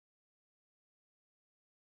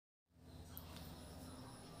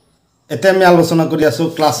এতে আমি আলোচনা কৰি আছো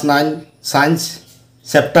class 9 science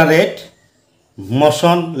chapter 8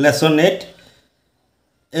 motion lesson 8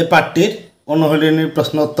 এই পাঠটিৰ অনুশীলনীৰ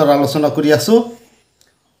প্ৰশ্ন উত্তৰ আলোচনা কৰি আছো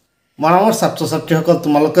মৰমৰ ছাত্ৰ ছাত্ৰীসকল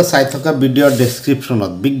তোমালোকে চাই থকা ভিডিঅ'ৰ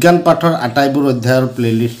ডেসক্ৰিপচনত বিজ্ঞান পাঠৰ আটাইবোৰ অধ্যায়ৰ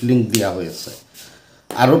প্লেলিষ্ট লিংক দিয়া হৈ আছে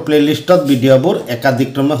আৰু প্লেলিষ্টত ভিডিঅ'বোৰ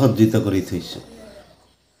একাধিক্ৰমে সজ্জিত কৰি থৈছো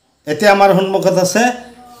এতিয়া আমাৰ সন্মুখত আছে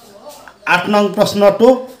 8 নং প্ৰশ্নটো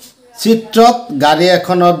চিত্ৰত গাড়ী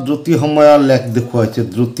এখনৰ দ্ৰুতি সময়ৰ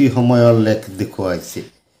লেখ দেখুৱাইছে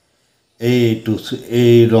এইটো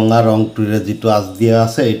এই ৰঙা ৰংটোৰে যেটো আজ দিয়া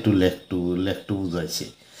আছে এইটো লেখটো বুজাইছে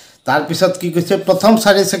তাৰ পিছত কি কৈছে প্ৰথম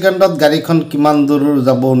 4 সেকেন্ডত গাড়ীখন কিমান দূৰ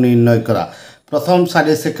যাব নিৰ্ণয় কৰা প্ৰথম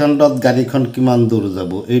 4 সেকেন্ডত গাড়ীখন কিমান দূৰ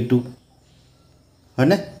যাব এইটো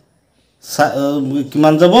হয়নে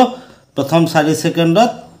কিমান যাব প্ৰথম 4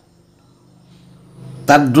 সেকেন্ডত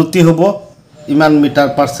তাৰ দ্ৰুতি হ'ব ইমান মিটাৰ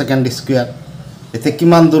পাৰ সেকেন্ড স্কয়াৰ এতে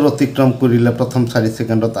কিমান দূৰ অতিক্ৰম কৰিলে প্ৰথম 4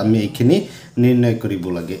 সেকেন্ডত আমি এইখিনি নিৰ্ণয় কৰিব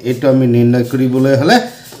লাগে এটো আমি নিৰ্ণয় কৰিবলৈ হলে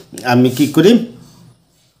আমি কি কৰিম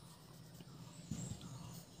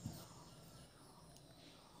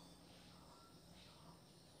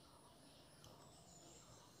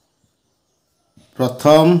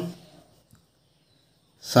প্ৰথম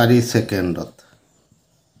 4 সেকেন্ডত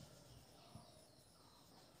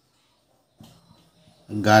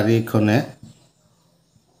গাড়ীখনে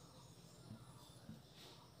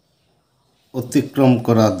অতিক্ৰম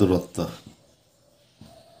কৰা দূৰত্ব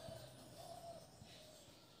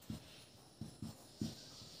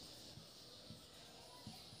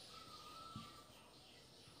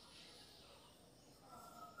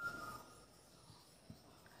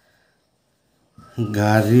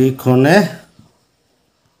গাড়ীখনে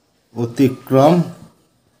অতিক্ৰম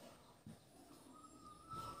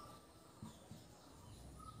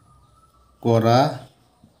কৰা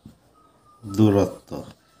দূৰত্ব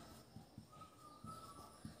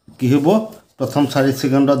কি হ'ব প্ৰথম 4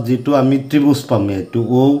 সেকেন্ডত যেটো আমি ত্ৰিভুজ পাম এটো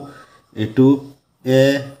ও এটো এ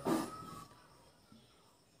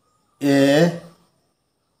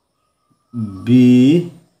বি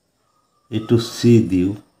এটো সি দিও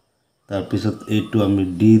তাৰ পিছত এটো আমি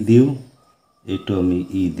ডি দিও এটো আমি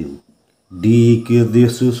ই দিও ডি কি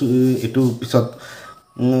দিছো এটো পিছত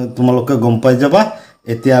তোমালোকে গম পাই যাবা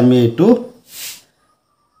এতিয়া আমি এটো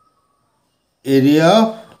এৰিয়া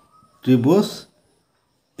ত্ৰিভুজ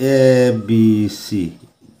এ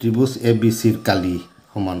বি সিৰ কালি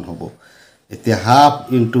সমান হ'ব এতিয়া হাফ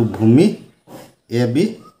ইনটু ভূমি এ বি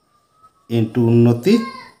ইনটু উন্নতি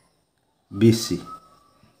বি সি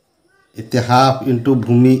এতিয়া হাফ ইনটু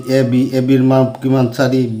ভূমি এ বিৰ মাপ কিমান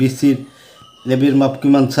 4 বি সিৰ এ বিৰ মাপ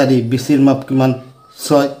কিমান 4 বি সিৰ মাপ কিমান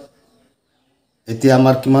 6 এতিয়া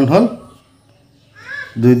আমাৰ কিমান হল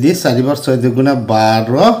 2 দি 4 বাৰ 6 দুগুণা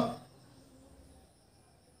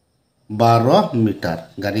 12 মিটাৰ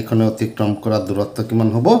গাড়ীখনে অতিক্ৰম কৰা দূৰত্ব কিমান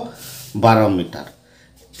হ'ব 12 মিটাৰ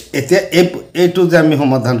এতিয়া এইটো যে আমি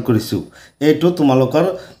সমাধান কৰিছো এইটো তোমালোকৰ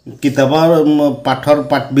কিতাপৰ পাঠৰ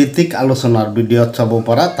পাঠভিত্তিক আলোচনাৰ ভিডিঅ'ত চাব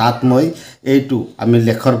পাৰা তাত মই এইটো আমি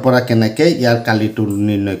লেখৰ পৰা কেনেকৈ ইয়াৰ কালিটো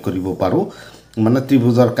নিৰ্ণয় কৰিব পাৰো মানে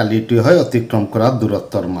ত্ৰিভুজৰ কালিটো হয় অতিক্ৰম কৰা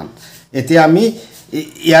দূৰত্বৰ মান এতিয়া আমি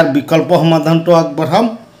ইয়াৰ বিকল্প সমাধানটো আগবঢ়াম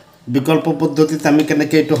বিকল্প পদ্ধতিত আমি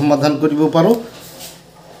কেনেকৈ এইটো সমাধান কৰিব পাৰো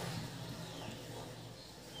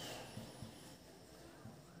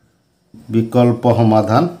বিকল্প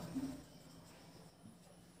সমাধান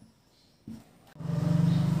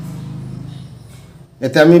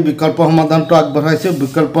এতিয়া আমি বিকল্প সমাধানটো আগবঢ়াইছো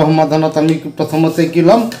বিকল্প সমাধানত আমি প্ৰথমতে কি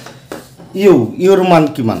লম ইউৰ মান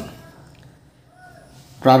কিমান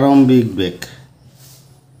প্ৰাৰম্ভিক বেগ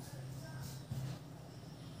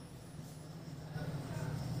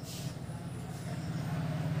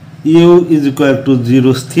ইউ ইজ ইকুয়াল টু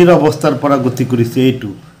 0 স্থিৰ অৱস্থাৰ পৰা গতি কৰিছে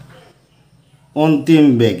এইটো অন্তিম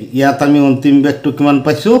বেগ ইয়াত আমি অন্তিম বেগটো কিমান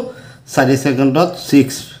পাইছো 4 সেকেন্ডত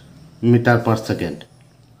 6 মিটাৰ পাৰ সেকেন্ড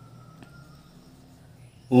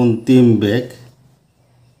অন্তিম বেগ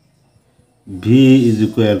v is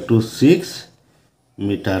equal to 6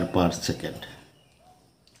 metre per second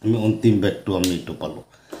আমি অন্তিম বেগটো আমি এটো পালো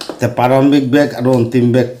তে প্ৰাৰম্ভিক বেগ আৰু অন্তিম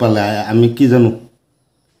বেগ পালে আমি কি জানো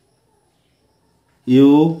u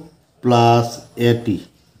plus at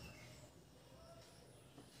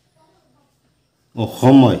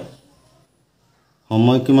সময়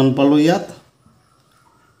কিমান পালো ইয়াত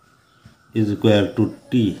is equal to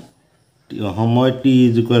t সময় t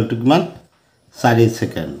is equal to কিমান 4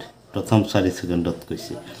 সেকেন্ড প্ৰথম 4 সেকেন্ডত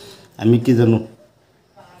কৈছে আমি কি জানো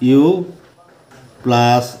u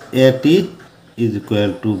plus at is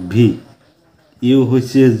equal to v u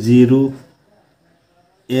হৈছে 0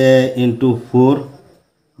 a into 4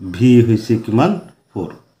 v হৈছে কিমান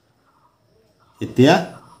 4 এতিয়া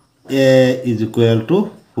a is equal to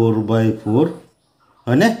 4/4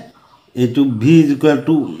 হয়নে এইটো b is equal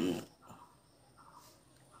to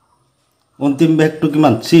অন্তিম বেগটো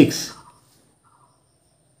কিমান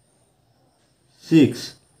 6/4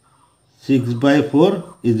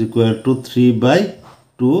 is equal to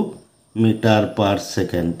 3/2 meter per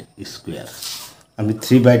second square আমি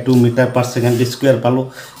 3/2 meter per second square পালো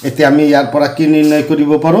এতিয়া আমি ইয়াৰ পৰা কি নিৰ্ণয়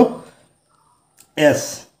কৰিব পাৰো s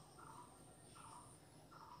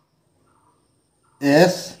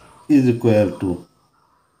is equal to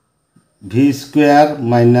v square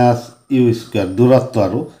minus u square দূৰত্ব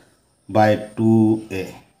আৰু by 2a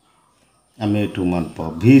আমি এটো মান পাও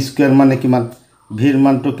v square মানে কিমান v এর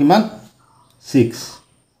মানটো কিমান 6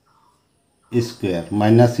 square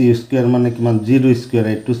minus u square মানে কিমান 0 square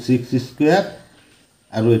এটো 6 square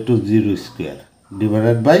আৰু এটো 0 square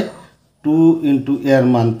divided by 2 into a এর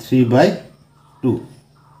মান 3/2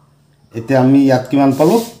 এতিয়া আমি ইয়াত কিমান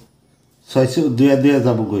পালো 6 2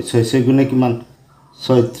 যাব গৈ 6 গুণে কিমান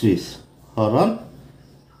 36 হৰণ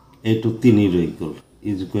এটো 3 ৰৈ গল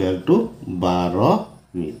is equal to 12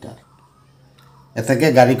 মিটাৰ এটাকে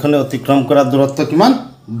গাড়ীখনে অতিক্ৰম কৰা দূৰত্ব কিমান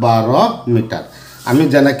 12 মিটাৰ আমি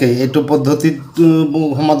জানাকে এটো পদ্ধতি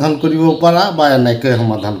সমাধান কৰিব পাৰা বা এনেকে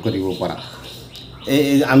সমাধান কৰিব পাৰা এই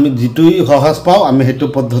আমি যেটুই সহজ পাও আমি হেতু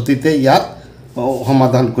পদ্ধতিতে ইয়াত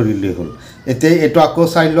সমাধান কৰিলে হল এতে এটো আকৌ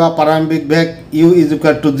চাই লোৱা প্ৰাৰম্ভিক বেগ u is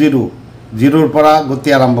equal to 0 0 ৰ পৰা গতি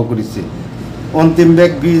আৰম্ভ কৰিছে অন্তিম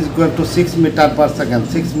বেগ v is equal to 6 metre per second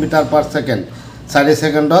 6 metre per second 4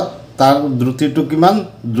 সেকেন্ডত তার দ্রুতিটো কিমান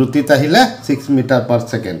দ্রুতিত আহিলে 6 মিটার per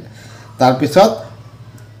second তার পিছত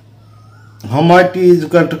সময় t is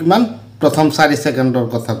equal to কিমান প্রথম 4 সেকেন্ডৰ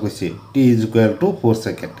কথা কৈছে t is equal to 4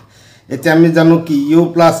 second এতিয়া আমি জানো কি u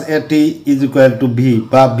plus at is equal to v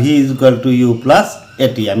বা v is equal to u plus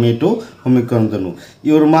at আমি এটো সমীকরণ জানো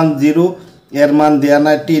u এর মান 0 এর মান দেয়া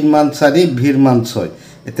নাই t এর মান 4 v এর মান 6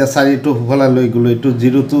 এটা 4 টো হলা লৈ গলো এটো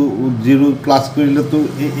 0 to 0 প্লাস কৰিলে তো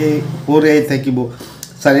 4a থাকিব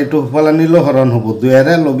 4 টো হলা নিলো হৰণ হ'ব 2 এৰ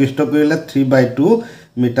লঘিষ্ঠ কৰিলে 3/2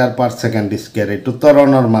 মিটাৰ per second স্কয়াৰ এটো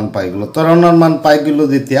ত্বৰণৰ মান পাই গলো ত্বৰণৰ মান পাই গলো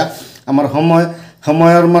যেতিয়া আমাৰ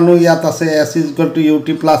সময়ৰ মানো ইয়াত আছে s is equal to ut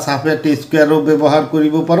plus half a t square ব্যৱহাৰ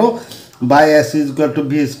কৰিব পাৰো by s is equal to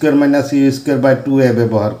v square minus u square by 2a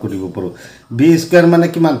ব্যৱহাৰ কৰিব পাৰো v square মানে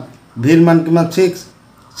কিমান v এর মান কিমান 6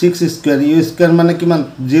 square u square মানে কিমান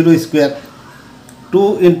 0 square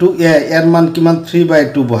 2 into a এর মান কিমান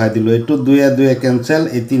 3/2 বহাই দিলো এটো 2 এ 2 ক্যান্সেল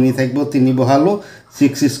এই 3 থাকবো 3 বহালো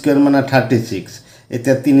 6 square মানে 36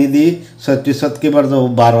 এটা 3 দি 36 কে বার যাব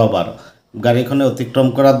 12 গাড়ীখনে অতিক্ৰম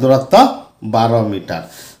কৰা দূৰত্ব 12 মিটাৰ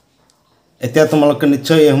এতিয়া তোমালোকে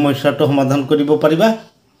নিশ্চয় এই সমস্যাটো সমাধান কৰিব পাৰিবা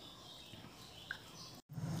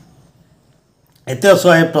এতিয়া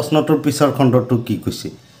সোয়া প্ৰশ্নটোৰ পিছৰ খণ্ডটো কি কৈছে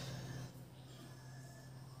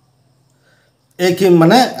এইকি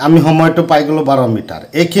মানে আমি সময়টো পাই গলো 12 মিটার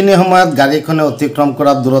এইখিনি সময়ত গাড়ীখনে অতিক্ৰম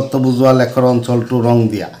কৰা দূৰত্ব বুজোৱা লেখৰ অঞ্চলটো ৰং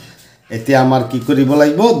দিয়া এতিয়া আমাৰ কি কৰিব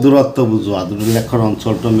লাগিব দূৰত্ব বুজোৱা লেখৰ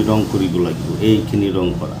অঞ্চলটো আমি ৰং কৰিব লাগিব এইখিনি ৰং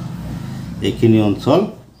কৰা এইখিনি অঞ্চল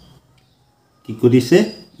কি কৰিছে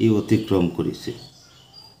ই অতিক্ৰম কৰিছে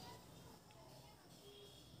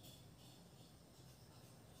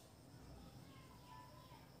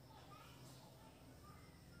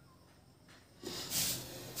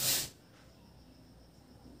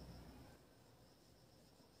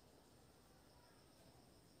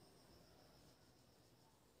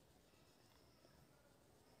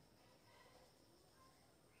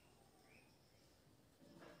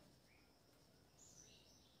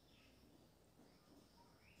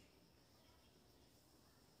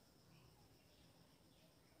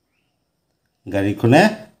গাড়ীখনে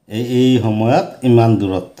এই সময়ত ইমান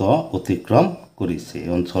দূৰত্ব অতিক্ৰম কৰিছে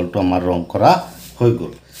অঞ্চলটো আমাৰ ৰং কৰা হৈ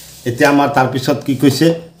গল এতিয়া আমাৰ তাৰ পিছত কি কৈছে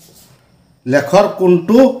লেখৰ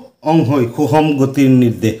কোনটো অংশই সুষম গতিৰ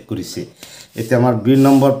নিৰ্দেশ কৰিছে এতিয়া আমাৰ 2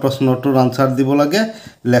 নম্বৰ প্ৰশ্নটোৰ আনসাৰ দিব লাগে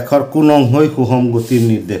লেখৰ কোন অংশই সুষম গতিৰ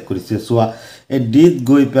নিৰ্দেশ কৰিছে সোয়া এই ডিত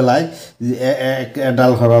গৈ পেলাই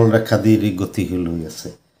এডাল সৰল ৰেখা দি গতিশীল হৈ আছে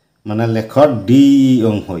মানে লেখৰ ডি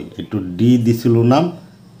অংশই এটো ডি দিছিলো নাম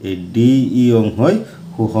এই ডি ই অংশই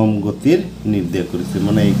সুষম গতিৰ নিৰ্দেশ কৰিছে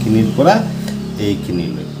মানে এইখিনিৰ পৰা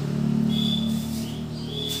এইখিনিলৈ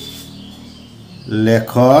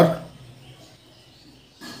লেখৰ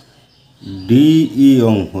ডি ই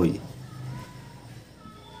অংশই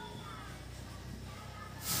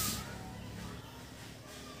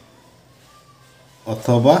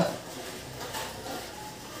অথবা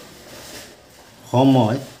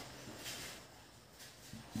সময়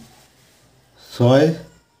 6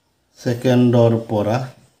 সেকেন্ডৰ পৰা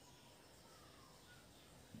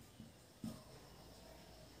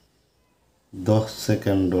 10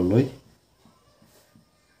 সেকেন্ডলৈ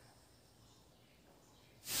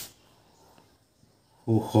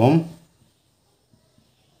সুষম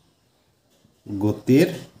গতিৰ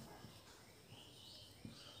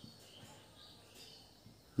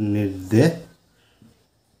নিৰ্দেশ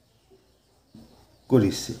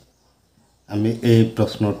কৰিছে আমি এই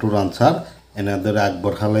প্ৰশ্নটোৰ আনসাৰ এনেদৰে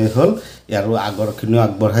আগবঢ়ালেই হ'ল ইয়াৰো আগৰখিনিও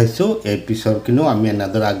আগবঢ়াইছোঁ এই পিছৰখিনিও আমি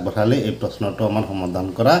এনেদৰে আগবঢ়ালে এই প্ৰশ্নটো আমাৰ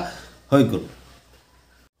সমাধান কৰা হৈ গ'ল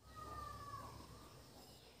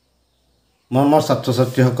মৰমৰ ছাত্ৰ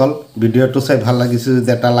ছাত্ৰীসকল ভিডিঅ'টো চাই ভাল লাগিছে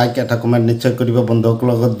যদি এটা লাইক এটা কমেণ্ট নিশ্চয় কৰিব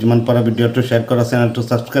বন্ধুসকলৰ লগত যিমান পাৰা ভিডিঅ'টো শ্বেয়াৰ কৰা চেনেলটো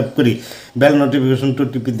ছাবস্ক্ৰাইব কৰি বেল নটিফিকেশ্যনটো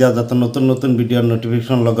টিপি দিয়া যাতে নতুন নতুন ভিডিঅ'ৰ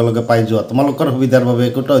নটিফিকেশ্যন লগে লগে পাই যোৱা তোমালোকৰ সুবিধাৰ বাবে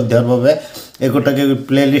একোটা অধ্যায়ৰ বাবে একোটাকে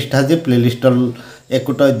প্লেলিষ্ট সাজি প্লেলিষ্টৰ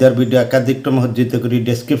একোটা অধ্যায়ৰ ভিডিঅ' একাধিক ক্ৰমে সজ্জিত কৰি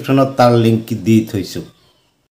ডেছক্ৰিপশ্যনত তাৰ লিংক দি থৈছোঁ